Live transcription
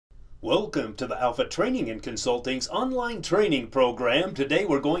Welcome to the Alpha Training and Consulting's online training program. Today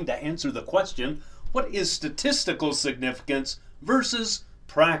we're going to answer the question, what is statistical significance versus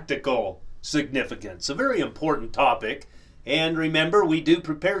practical significance? A very important topic. And remember, we do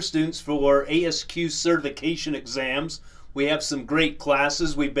prepare students for ASQ certification exams. We have some great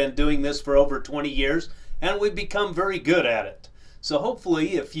classes. We've been doing this for over 20 years and we've become very good at it. So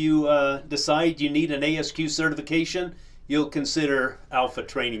hopefully if you decide you need an ASQ certification, you'll consider Alpha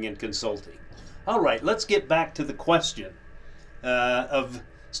Training and Consulting. All right, let's get back to the question of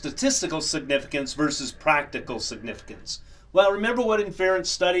statistical significance versus practical significance. Well, remember what inference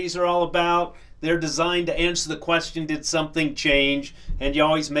studies are all about? They're designed to answer the question, did something change? And you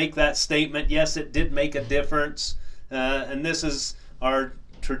always make that statement, yes, it did make a difference. And this is our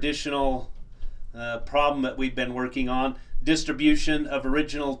traditional problem that we've been working on. Distribution of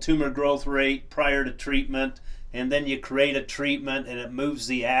original tumor growth rate prior to treatment, and then you create a treatment and it moves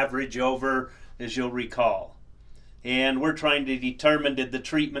the average over, as you'll recall. And we're trying to determine, did the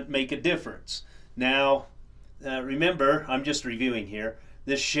treatment make a difference? Now, remember, I'm just reviewing here,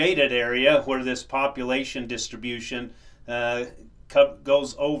 this shaded area where this population distribution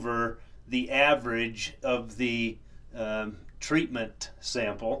goes over the average of the treatment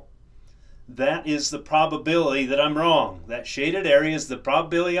sample. That is the probability that I'm wrong. That shaded area is the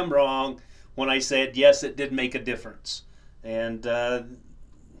probability I'm wrong when I said, yes, it did make a difference. And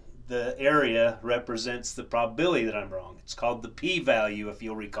the area represents the probability that I'm wrong. It's called the p-value, if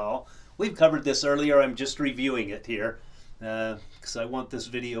you'll recall. We've covered this earlier. I'm just reviewing it here because I want this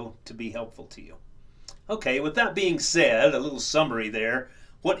video to be helpful to you. Okay, with that being said, a little summary there.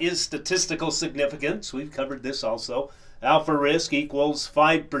 What is statistical significance? We've covered this also. Alpha risk equals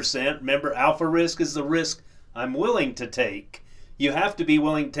 5%. Remember, alpha risk is the risk I'm willing to take. You have to be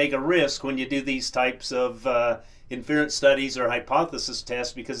willing to take a risk when you do these types of inference studies or hypothesis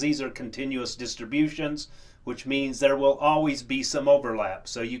tests, because these are continuous distributions, which means there will always be some overlap.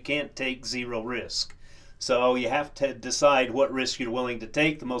 So you can't take zero risk. So you have to decide what risk you're willing to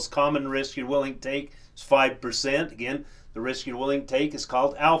take. The most common risk you're willing to take is 5%. Again, the risk you're willing to take is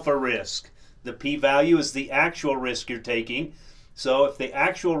called alpha risk. The p-value is the actual risk you're taking. So if the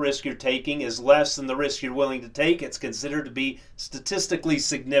actual risk you're taking is less than the risk you're willing to take, it's considered to be statistically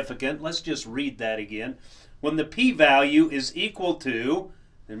significant. Let's just read that again. When the p-value is equal to,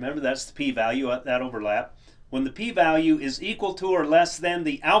 remember that's the p-value, that overlap. When the p-value is equal to or less than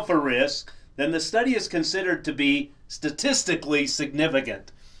the alpha risk, then the study is considered to be statistically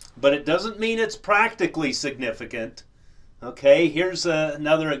significant. But it doesn't mean it's practically significant. Okay, here's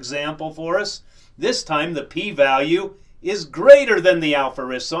another example for us. This time the p-value is greater than the alpha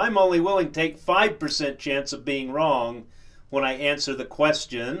risk. So I'm only willing to take 5% chance of being wrong when I answer the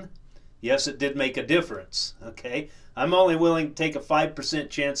question. Yes, it did make a difference. Okay, I'm only willing to take a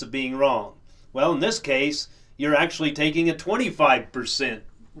 5% chance of being wrong. Well, in this case, you're actually taking a 25%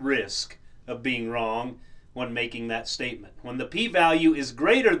 risk of being wrong when making that statement. When the p-value is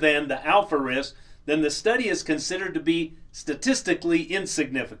greater than the alpha risk, then the study is considered to be statistically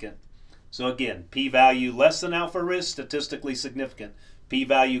insignificant. So again, p-value less than alpha risk, statistically significant.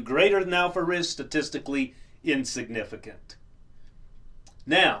 P-value greater than alpha risk, statistically insignificant.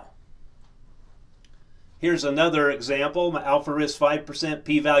 Now, here's another example. My alpha risk 5%,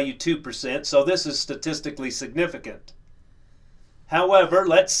 p-value 2%. So this is statistically significant. However,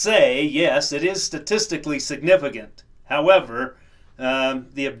 let's say, yes, it is statistically significant. However,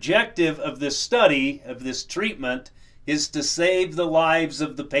 the objective of this study, of this treatment, is to save the lives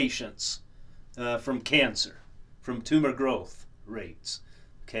of the patients from cancer, from tumor growth rates.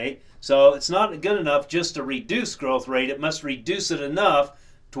 Okay, so it's not good enough just to reduce growth rate. It must reduce it enough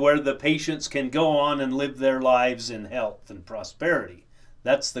to where the patients can go on and live their lives in health and prosperity.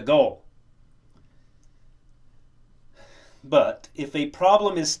 That's the goal. But if a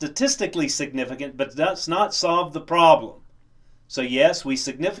problem is statistically significant but does not solve the problem, so yes, we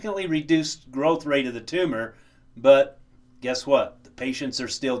significantly reduced growth rate of the tumor, but guess what? The patients are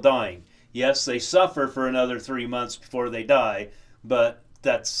still dying. Yes, they suffer for another 3 months before they die, but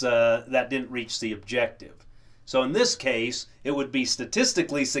that didn't reach the objective. So in this case, it would be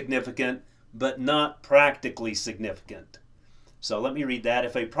statistically significant, but not practically significant. So let me read that.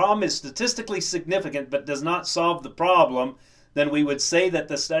 If a problem is statistically significant but does not solve the problem, then we would say that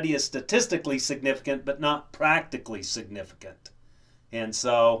the study is statistically significant but not practically significant. And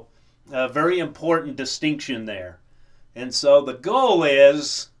so a very important distinction there. And so the goal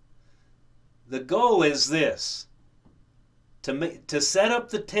is this, to set up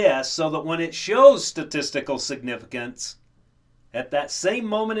the test so that when it shows statistical significance, at that same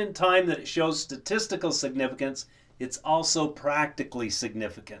moment in time that it shows statistical significance, it's also practically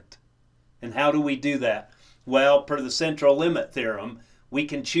significant. And how do we do that? Well, per the central limit theorem, we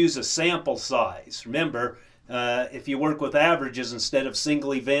can choose a sample size. Remember, if you work with averages instead of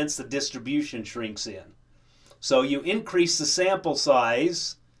single events, the distribution shrinks in. So you increase the sample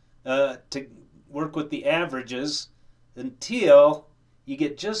size to work with the averages until you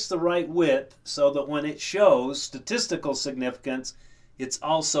get just the right width so that when it shows statistical significance, it's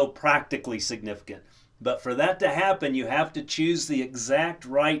also practically significant. But for that to happen, you have to choose the exact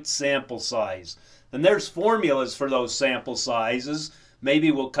right sample size. And there's formulas for those sample sizes.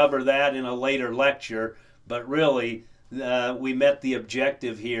 Maybe we'll cover that in a later lecture, but really we met the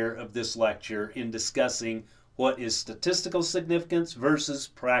objective here of this lecture in discussing what is statistical significance versus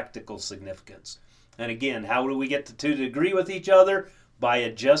practical significance. And again, how do we get the two to agree with each other? By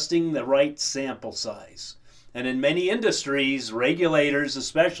adjusting the right sample size. And in many industries, regulators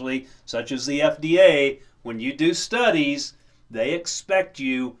especially, such as the FDA, when you do studies, they expect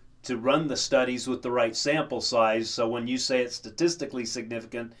you to run the studies with the right sample size. So when you say it's statistically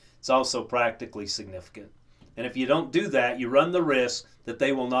significant, it's also practically significant. And if you don't do that, you run the risk that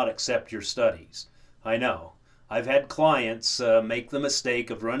they will not accept your studies. I know. I've had clients make the mistake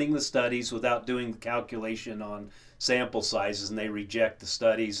of running the studies without doing the calculation on sample sizes, and they reject the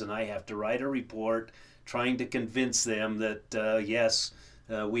studies, and I have to write a report trying to convince them that, yes,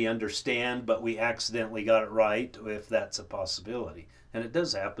 we understand, but we accidentally got it right, if that's a possibility. And it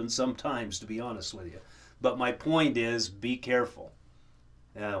does happen sometimes, to be honest with you. But my point is, be careful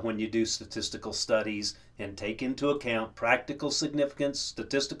when you do statistical studies and take into account practical significance,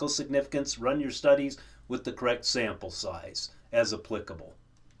 statistical significance. Run your studies with the correct sample size as applicable.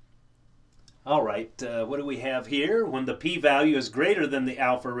 All right, what do we have here? When the p-value is greater than the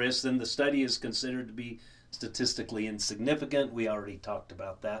alpha risk, then the study is considered to be statistically insignificant. We already talked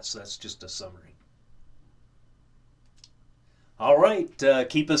about that, so that's just a summary. All right,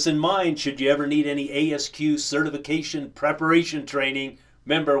 keep us in mind should you ever need any ASQ certification preparation training.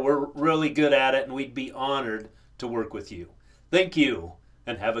 Remember, we're really good at it, and we'd be honored to work with you. Thank you,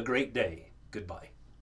 and have a great day. Goodbye.